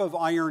type of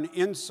iron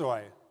in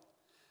soy.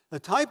 The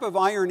type of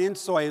iron in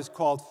soy is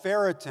called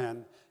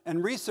ferritin,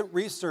 and recent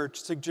research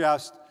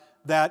suggests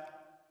that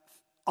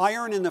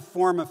iron in the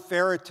form of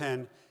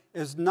ferritin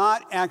is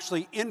not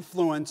actually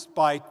influenced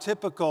by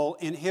typical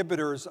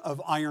inhibitors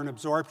of iron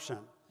absorption.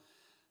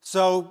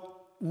 So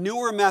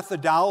newer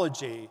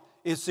methodology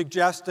is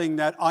suggesting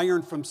that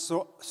iron from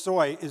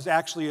soy is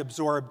actually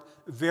absorbed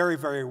very,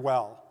 very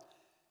well.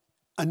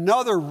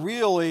 Another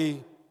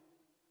really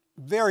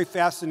very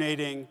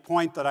fascinating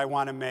point that I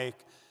want to make,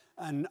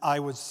 and I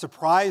was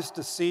surprised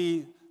to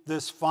see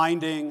this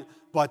finding,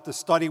 but the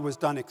study was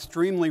done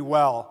extremely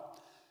well.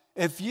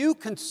 If you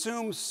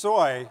consume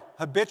soy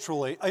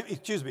habitually,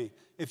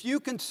 if you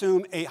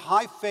consume a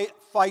high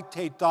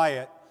phytate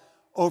diet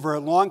over a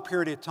long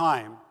period of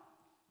time,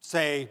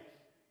 say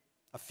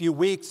a few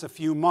weeks, a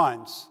few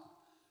months,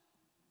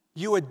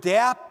 you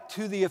adapt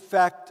to the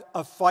effect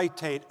of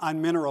phytate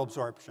on mineral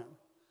absorption.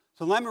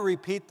 So let me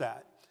repeat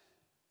that.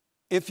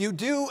 If you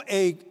do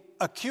an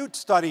acute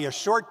study, a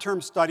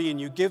short-term study, and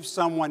you give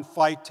someone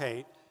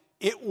phytate,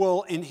 it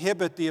will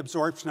inhibit the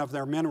absorption of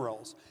their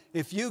minerals.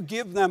 If you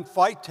give them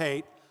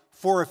phytate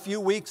for a few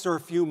weeks or a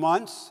few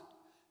months,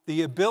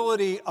 the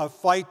ability of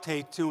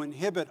phytate to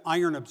inhibit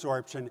iron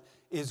absorption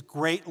is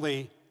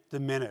greatly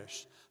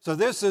diminished. So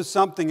this is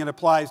something that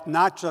applies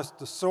not just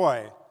to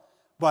soy,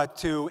 but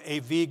to a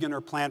vegan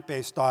or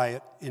plant-based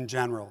diet in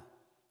general.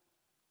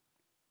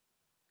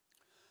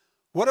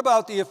 What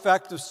about the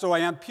effect of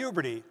soy on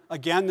puberty?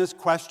 Again, this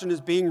question is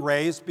being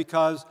raised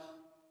because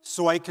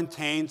soy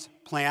contains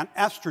plant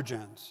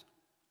estrogens.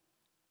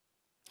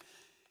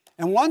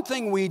 And one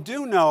thing we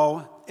do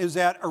know is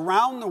that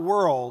around the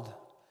world,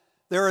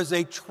 there is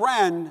a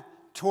trend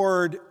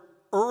toward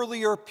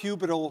earlier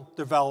pubertal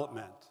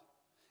development.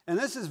 And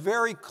this is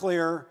very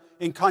clear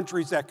in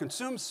countries that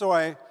consume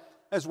soy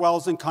as well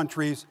as in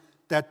countries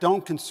that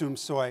don't consume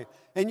soy.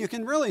 And you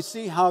can really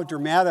see how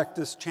dramatic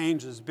this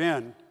change has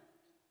been.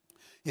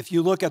 If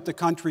you look at the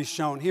countries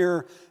shown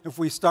here, if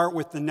we start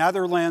with the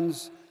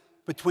Netherlands,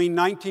 between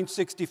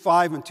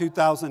 1965 and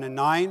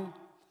 2009,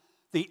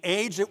 the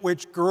age at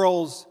which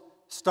girls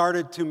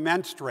started to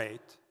menstruate,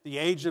 the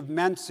age of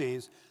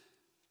menses,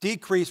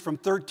 decreased from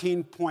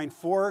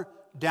 13.4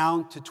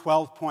 down to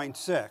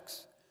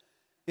 12.6.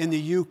 In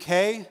the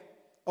UK,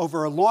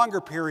 over a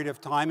longer period of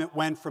time, it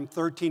went from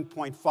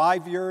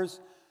 13.5 years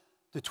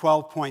to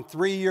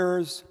 12.3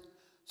 years.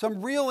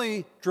 Some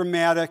really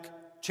dramatic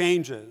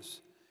changes.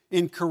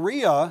 In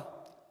Korea,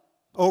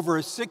 over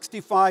a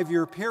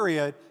 65-year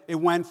period, it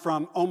went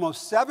from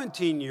almost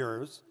 17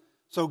 years.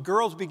 So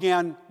girls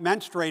began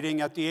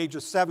menstruating at the age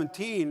of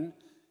 17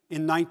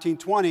 in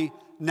 1920.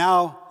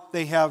 Now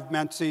they have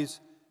menses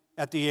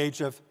at the age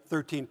of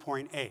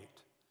 13.8.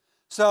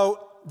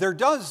 So there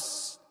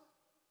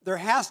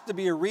has to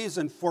be a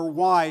reason for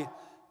why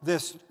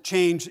this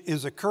change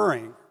is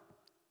occurring.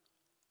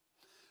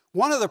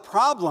 One of the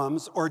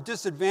problems or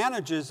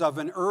disadvantages of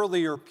an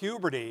earlier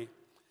puberty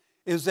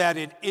is that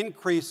it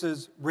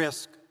increases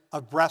risk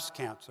of breast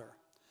cancer.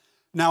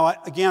 Now,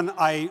 again,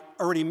 I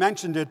already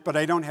mentioned it, but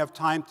I don't have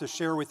time to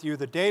share with you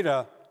the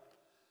data.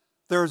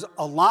 There's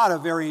a lot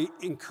of very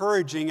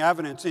encouraging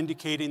evidence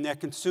indicating that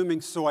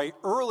consuming soy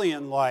early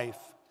in life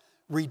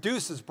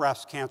reduces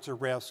breast cancer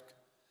risk.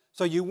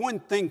 So you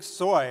wouldn't think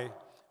soy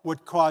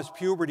would cause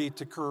puberty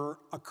to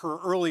occur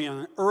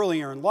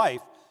earlier in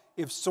life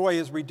if soy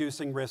is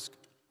reducing risk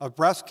of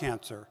breast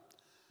cancer.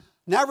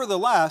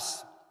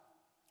 Nevertheless,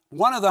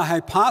 one of the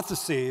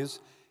hypotheses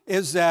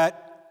is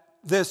that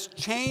this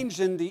change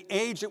in the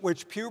age at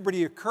which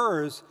puberty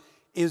occurs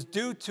is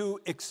due to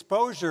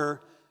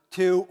exposure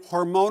to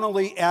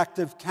hormonally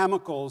active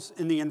chemicals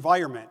in the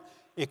environment.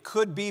 It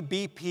could be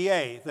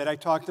BPA that I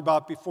talked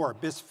about before,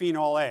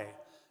 bisphenol A,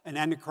 an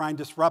endocrine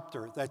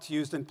disruptor that's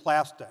used in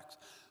plastics.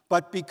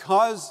 But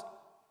because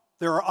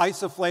there are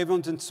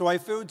isoflavones in soy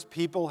foods,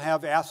 people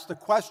have asked the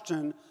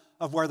question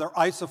of whether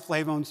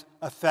isoflavones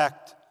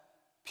affect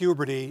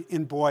puberty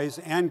in boys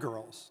and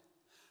girls.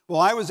 Well,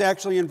 I was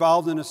actually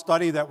involved in a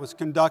study that was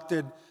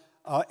conducted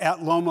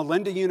at Loma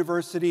Linda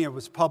University. It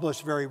was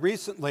published very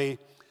recently.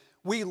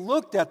 We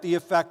looked at the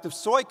effect of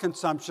soy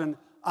consumption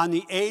on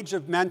the age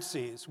of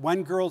menses,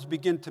 when girls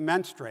begin to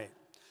menstruate.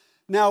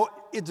 Now,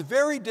 it's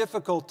very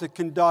difficult to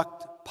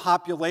conduct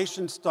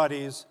population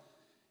studies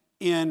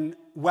in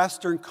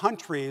Western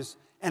countries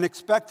and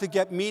expect to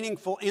get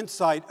meaningful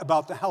insight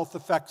about the health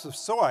effects of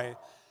soy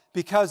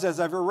because, as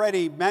I've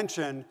already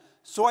mentioned,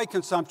 soy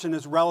consumption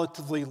is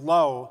relatively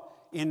low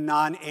in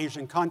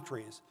non-Asian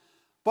countries.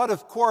 But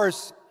of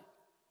course,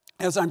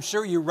 as I'm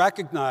sure you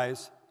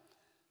recognize,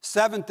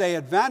 Seventh-day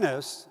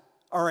Adventists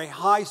are a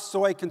high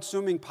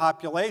soy-consuming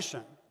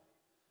population.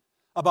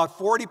 About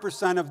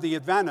 40% of the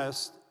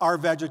Adventists are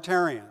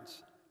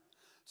vegetarians.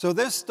 So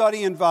this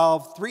study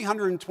involved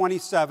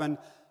 327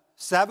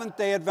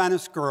 Seventh-day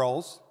Adventist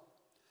girls.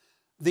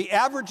 The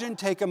average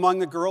intake among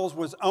the girls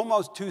was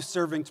almost 2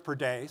 servings per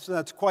day, so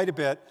that's quite a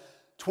bit.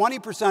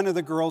 20% of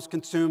the girls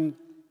consumed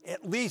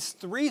at least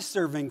 3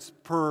 servings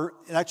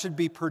that should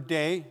be per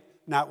day,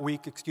 not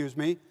week, excuse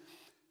me.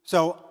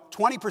 So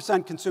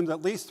 20% consumed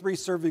at least 3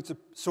 servings of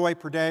soy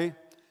per day.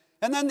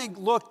 And then they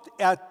looked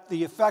at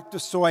the effect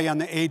of soy on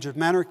the age of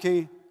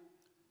menarche,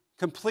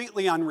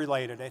 completely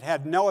unrelated. It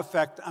had no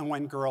effect on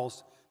when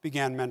girls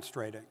began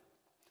menstruating.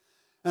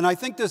 And I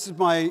think this is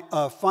my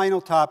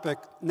final topic,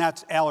 and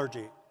that's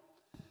allergy.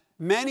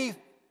 Many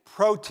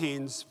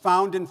proteins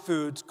found in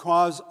foods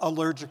cause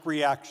allergic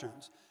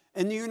reactions.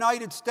 In the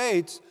United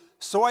States,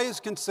 soy is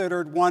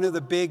considered one of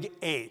the big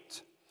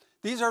 8.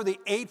 These are the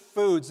 8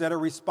 foods that are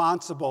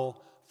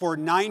responsible for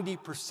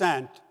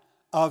 90%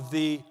 of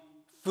the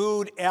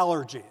food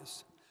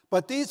allergies.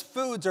 But these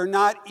foods are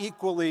not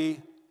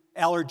equally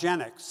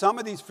allergenic. Some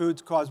of these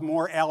foods cause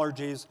more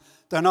allergies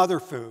than other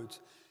foods.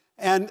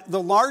 And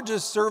the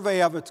largest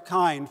survey of its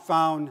kind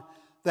found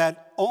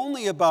that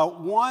only about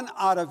 1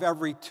 out of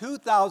every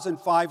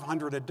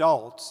 2,500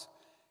 adults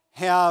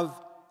have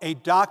a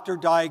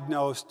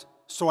doctor-diagnosed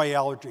soy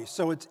allergy.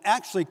 So it's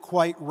actually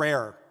quite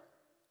rare.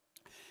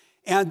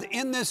 And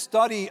in this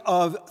study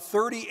of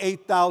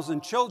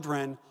 38,000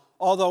 children,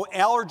 although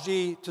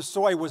allergy to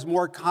soy was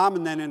more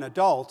common than in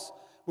adults,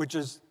 which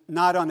is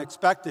not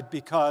unexpected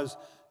because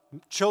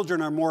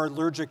children are more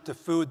allergic to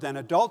food than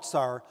adults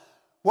are,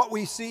 what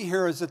we see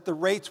here is that the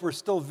rates were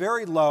still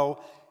very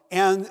low,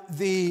 and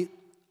the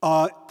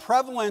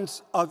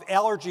prevalence of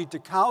allergy to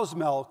cow's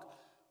milk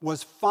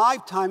was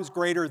 5 times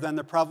greater than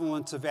the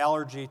prevalence of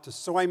allergy to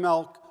soy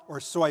milk or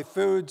soy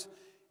foods,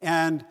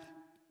 and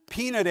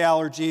peanut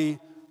allergy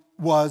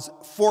was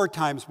 4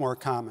 times more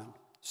common.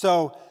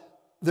 So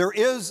there are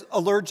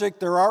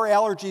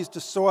allergies to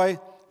soy,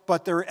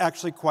 but they're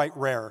actually quite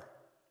rare.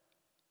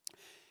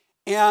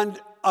 And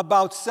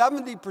about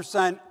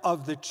 70%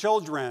 of the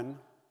children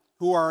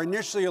who are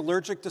initially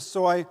allergic to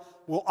soy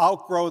will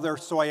outgrow their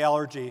soy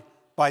allergy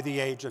by the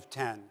age of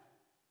 10.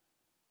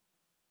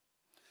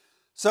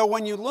 So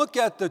when you look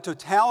at the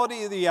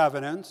totality of the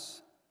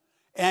evidence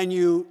and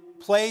you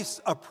place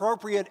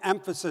appropriate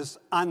emphasis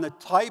on the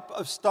type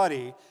of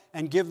study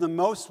and give the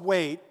most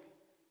weight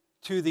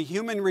to the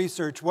human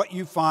research, what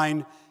you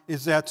find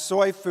is that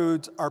soy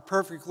foods are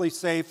perfectly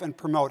safe and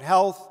promote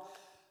health.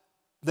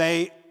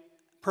 They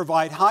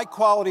provide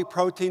high-quality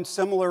protein,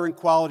 similar in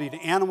quality to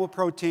animal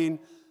protein.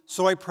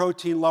 Soy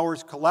protein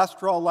lowers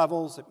cholesterol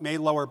levels. It may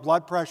lower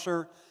blood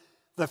pressure.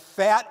 The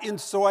fat in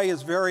soy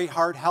is very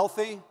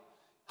heart-healthy,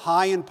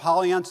 high in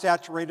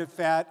polyunsaturated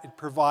fat. It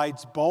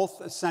provides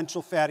both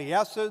essential fatty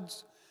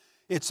acids.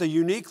 It's a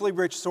uniquely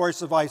rich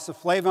source of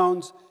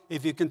isoflavones.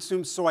 If you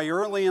consume soy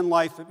early in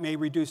life, it may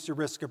reduce your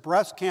risk of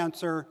breast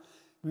cancer,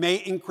 may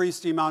increase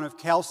the amount of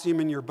calcium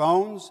in your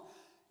bones.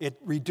 It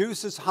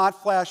reduces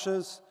hot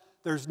flashes.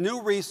 There's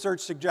new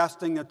research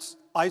suggesting that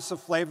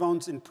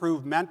isoflavones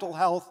improve mental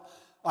health.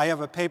 I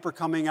have a paper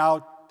coming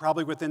out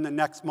probably within the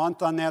next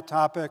month on that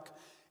topic,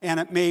 and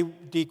it may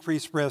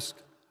decrease risk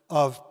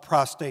of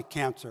prostate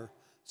cancer.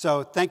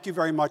 So thank you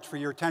very much for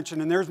your attention,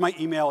 and there's my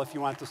email if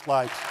you want the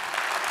slides.